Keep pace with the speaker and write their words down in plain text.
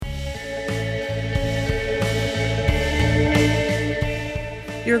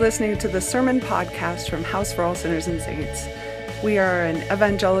You're listening to the Sermon Podcast from House for All Sinners and Saints. We are an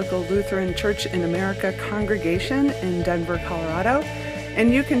evangelical Lutheran Church in America congregation in Denver, Colorado,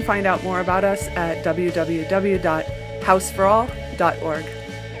 and you can find out more about us at www.houseforall.org.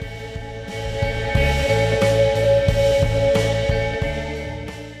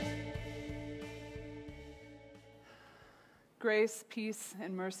 Grace, peace,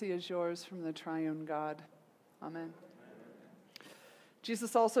 and mercy is yours from the triune God. Amen.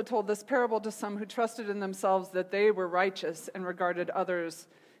 Jesus also told this parable to some who trusted in themselves that they were righteous and regarded others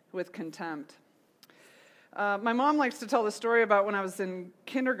with contempt. My mom likes to tell the story about when I was in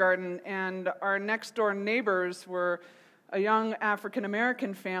kindergarten and our next door neighbors were a young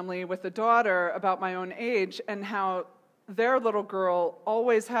African-American family with a daughter about my own age, and how their little girl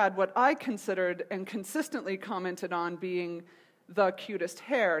always had what I considered and consistently commented on being the cutest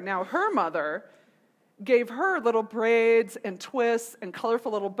hair. Now, her mother gave her little braids and twists and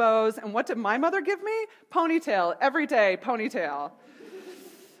colorful little bows, and what did my mother give me? Ponytail, every day, ponytail.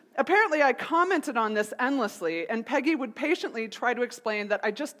 Apparently, I commented on this endlessly, and Peggy would patiently try to explain that I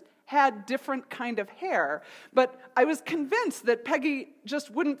just had different kind of hair, but I was convinced that Peggy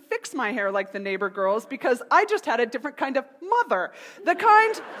just wouldn't fix my hair like the neighbor girls because I just had a different kind of mother, the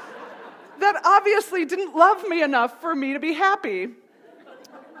kind that obviously didn't love me enough for me to be happy.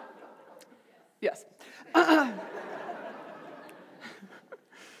 Yes.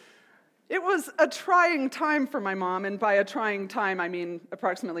 It was a trying time for my mom, and by a trying time, I mean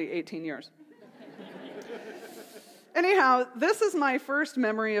approximately 18 years. Anyhow, this is my first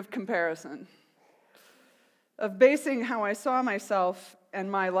memory of comparison, of basing how I saw myself and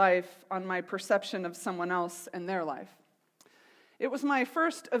my life on my perception of someone else and their life. It was my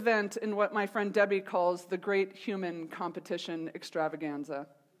first event in what my friend Debbie calls the Great Human Competition Extravaganza.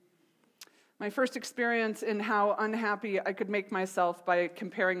 My first experience in how unhappy I could make myself by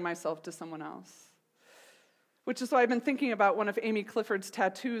comparing myself to someone else. Which is why I've been thinking about one of Amy Clifford's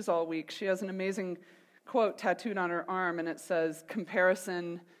tattoos all week. She has an amazing quote tattooed on her arm, and it says,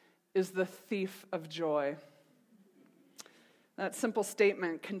 "Comparison is the thief of joy." That simple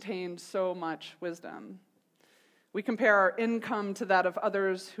statement contains so much wisdom. We compare our income to that of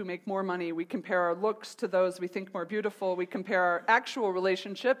others who make more money. We compare our looks to those we think more beautiful. We compare our actual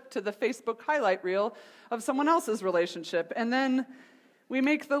relationship to the Facebook highlight reel of someone else's relationship. And then we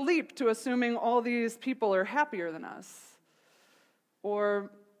make the leap to assuming all these people are happier than us, or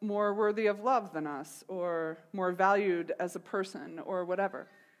more worthy of love than us, or more valued as a person, or whatever.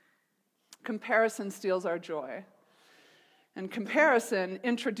 Comparison steals our joy. And comparison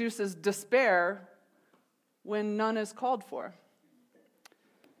introduces despair when none is called for.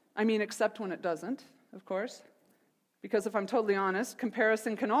 I mean, except when it doesn't, of course. Because if I'm totally honest,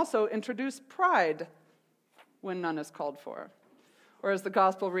 comparison can also introduce pride when none is called for. Or as the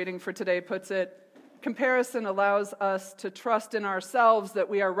gospel reading for today puts it, comparison allows us to trust in ourselves that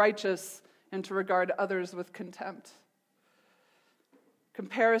we are righteous and to regard others with contempt.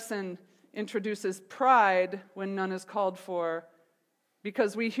 Comparison introduces pride when none is called for,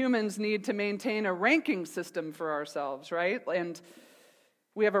 because we humans need to maintain a ranking system for ourselves, right? And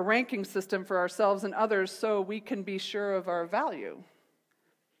we have a ranking system for ourselves and others so we can be sure of our value.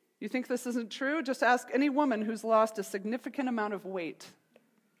 You think this isn't true? Just ask any woman who's lost a significant amount of weight.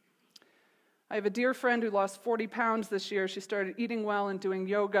 I have a dear friend who lost 40 pounds this year. She started eating well and doing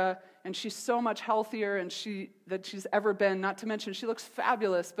yoga, and she's so much healthier than she's ever been, not to mention she looks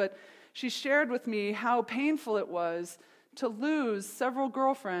fabulous, but she shared with me how painful it was to lose several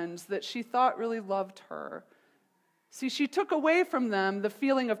girlfriends that she thought really loved her. See, she took away from them the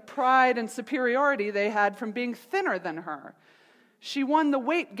feeling of pride and superiority they had from being thinner than her. She won the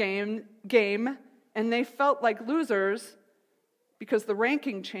weight game, and they felt like losers because the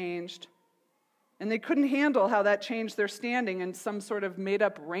ranking changed, and they couldn't handle how that changed their standing in some sort of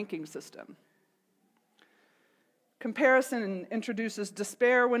made-up ranking system. Comparison introduces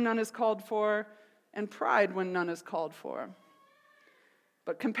despair when none is called for, and pride when none is called for.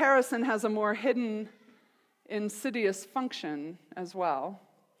 But comparison has a more hidden, insidious function as well.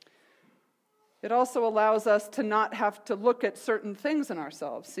 It also allows us to not have to look at certain things in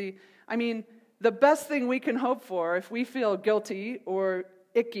ourselves. See, I mean, the best thing we can hope for if we feel guilty or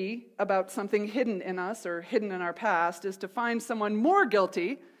icky about something hidden in us or hidden in our past is to find someone more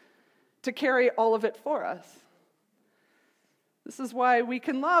guilty to carry all of it for us. This is why we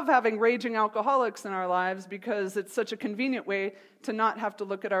can love having raging alcoholics in our lives, because it's such a convenient way to not have to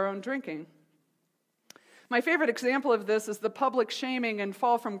look at our own drinking. My favorite example of this is the public shaming and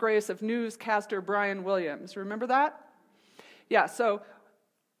fall from grace of newscaster Brian Williams. Remember that? Yeah, so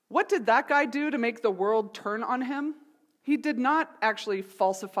what did that guy do to make the world turn on him? He did not actually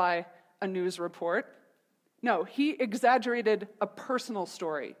falsify a news report. No, he exaggerated a personal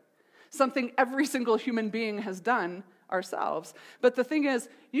story, something every single human being has done ourselves. But the thing is,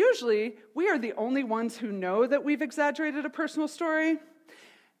 usually we are the only ones who know that we've exaggerated a personal story,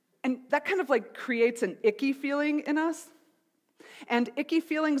 and that kind of like creates an icky feeling in us. And icky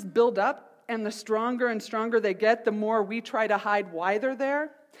feelings build up, and the stronger and stronger they get, the more we try to hide why they're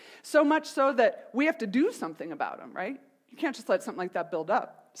there. So much so that we have to do something about them, right? You can't just let something like that build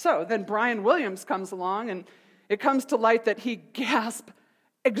up. So then Brian Williams comes along, and it comes to light that he,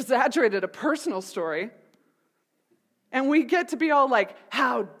 exaggerated a personal story. And we get to be all like,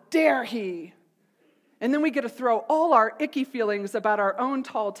 how dare he? And then we get to throw all our icky feelings about our own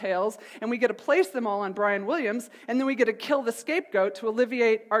tall tales, and we get to place them all on Brian Williams, and then we get to kill the scapegoat to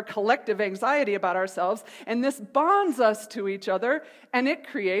alleviate our collective anxiety about ourselves, and this bonds us to each other, and it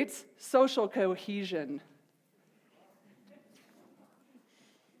creates social cohesion.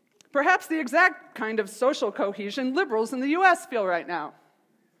 Perhaps the exact kind of social cohesion liberals in the U.S. feel right now.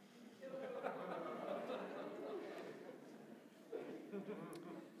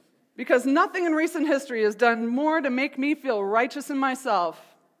 Because nothing in recent history has done more to make me feel righteous in myself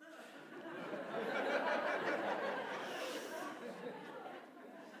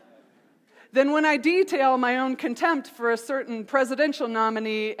than when I detail my own contempt for a certain presidential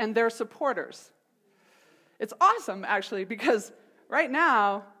nominee and their supporters. It's awesome, actually, because right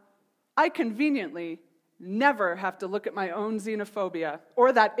now, I conveniently never have to look at my own xenophobia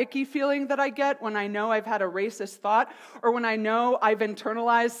or that icky feeling that I get when I know I've had a racist thought or when I know I've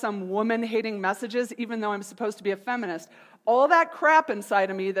internalized some woman-hating messages even though I'm supposed to be a feminist. All that crap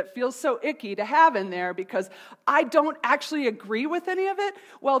inside of me that feels so icky to have in there because I don't actually agree with any of it,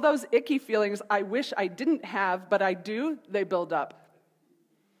 well, those icky feelings I wish I didn't have, but I do, they build up.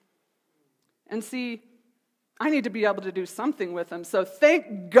 And see, I need to be able to do something with them, so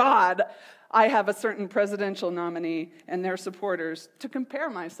thank God I have a certain presidential nominee and their supporters to compare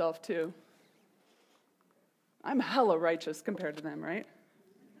myself to. I'm hella righteous compared to them, right?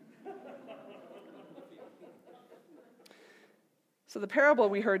 So the parable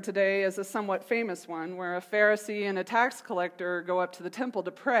we heard today is a somewhat famous one where a Pharisee and a tax collector go up to the temple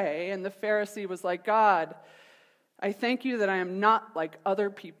to pray, and the Pharisee was like, God, I thank you that I am not like other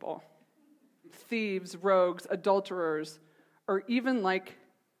people, thieves, rogues, adulterers, or even like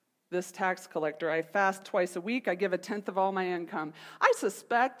this tax collector. I fast twice a week. I give 1/10 of all my income. I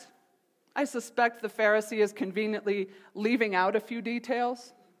suspect the Pharisee is conveniently leaving out a few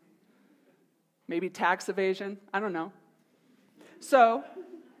details. Maybe tax evasion. I don't know. So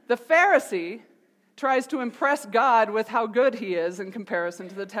the Pharisee tries to impress God with how good he is in comparison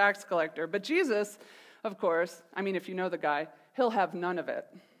to the tax collector. But Jesus, of course, if you know the guy, he'll have none of it.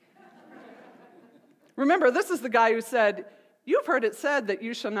 Remember, this is the guy who said, you've heard it said that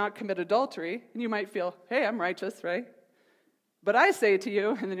you shall not commit adultery, and you might feel, hey, I'm righteous, right? But I say to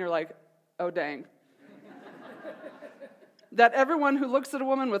you, and then you're like, oh, dang. That everyone who looks at a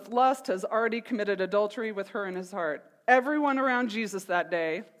woman with lust has already committed adultery with her in his heart. Everyone around Jesus that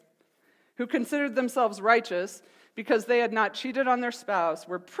day who considered themselves righteous because they had not cheated on their spouse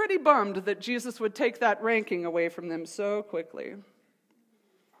were pretty bummed that Jesus would take that ranking away from them so quickly.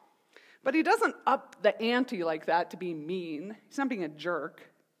 But he doesn't up the ante like that to be mean. He's not being a jerk.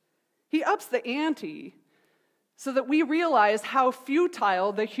 He ups the ante so that we realize how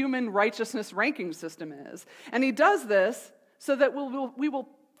futile the human righteousness ranking system is. And he does this so that we will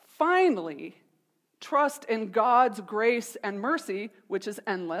finally trust in God's grace and mercy, which is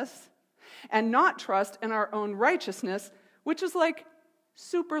endless, and not trust in our own righteousness, which is like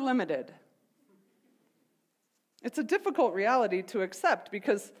super limited. It's a difficult reality to accept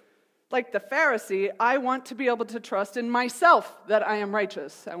because, like the Pharisee, I want to be able to trust in myself that I am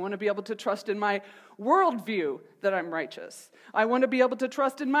righteous. I want to be able to trust in my worldview that I'm righteous. I want to be able to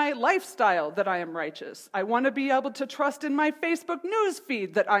trust in my lifestyle that I am righteous. I want to be able to trust in my Facebook news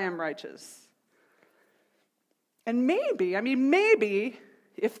feed that I am righteous. And maybe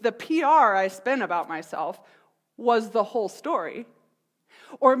if the PR I spent about myself was the whole story,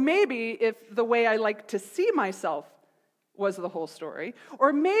 or maybe if the way I like to see myself was the whole story,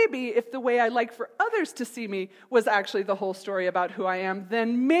 or maybe if the way I like for others to see me was actually the whole story about who I am,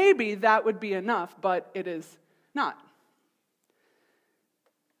 then maybe that would be enough, but it is not.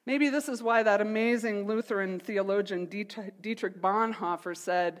 Maybe this is why that amazing Lutheran theologian Dietrich Bonhoeffer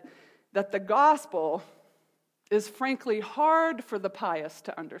said that the gospel is frankly hard for the pious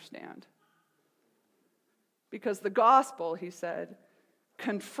to understand. Because the gospel, he said,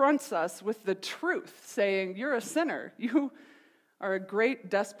 confronts us with the truth, saying, you're a sinner. You are a great,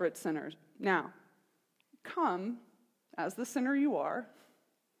 desperate sinner. Now, come as the sinner you are,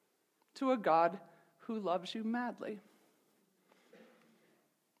 to a God who loves you madly.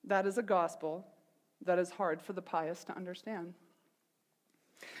 That is a gospel that is hard for the pious to understand.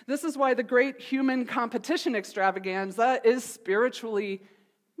 This is why the great human competition extravaganza is spiritually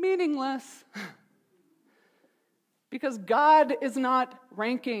meaningless. Because God is not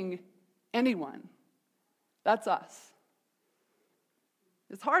ranking anyone. That's us.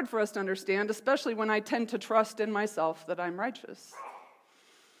 It's hard for us to understand, especially when I tend to trust in myself that I'm righteous.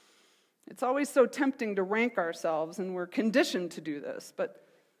 It's always so tempting to rank ourselves, and we're conditioned to do this, but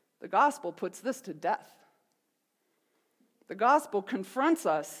the gospel puts this to death. The gospel confronts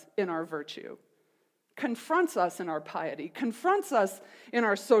us in our virtue, confronts us in our piety, confronts us in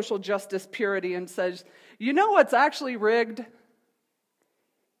our social justice purity, and says, you know what's actually rigged?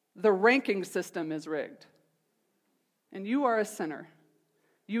 The ranking system is rigged. And you are a sinner.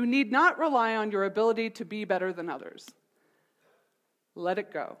 You need not rely on your ability to be better than others. Let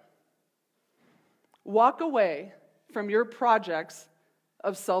it go. Walk away from your projects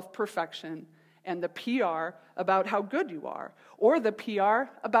of self-perfection and the PR about how good you are, or the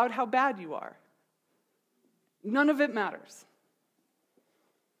PR about how bad you are. None of it matters.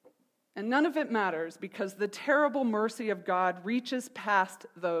 And none of it matters because the terrible mercy of God reaches past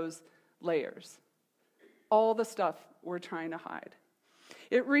those layers. All the stuff we're trying to hide.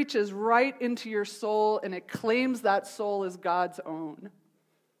 It reaches right into your soul and it claims that soul as God's own.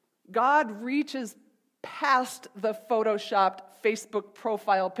 God reaches past the photoshopped Facebook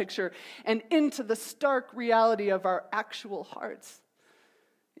profile picture and into the stark reality of our actual hearts,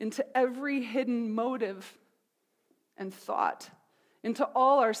 into every hidden motive and thought, into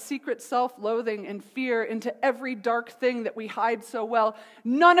all our secret self-loathing and fear, into every dark thing that we hide so well.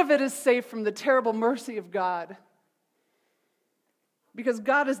 None of it is safe from the terrible mercy of God. Because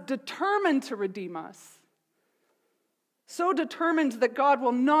God is determined to redeem us. So determined that God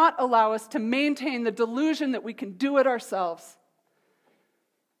will not allow us to maintain the delusion that we can do it ourselves.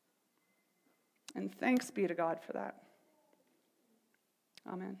 And thanks be to God for that.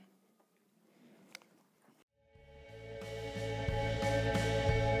 Amen.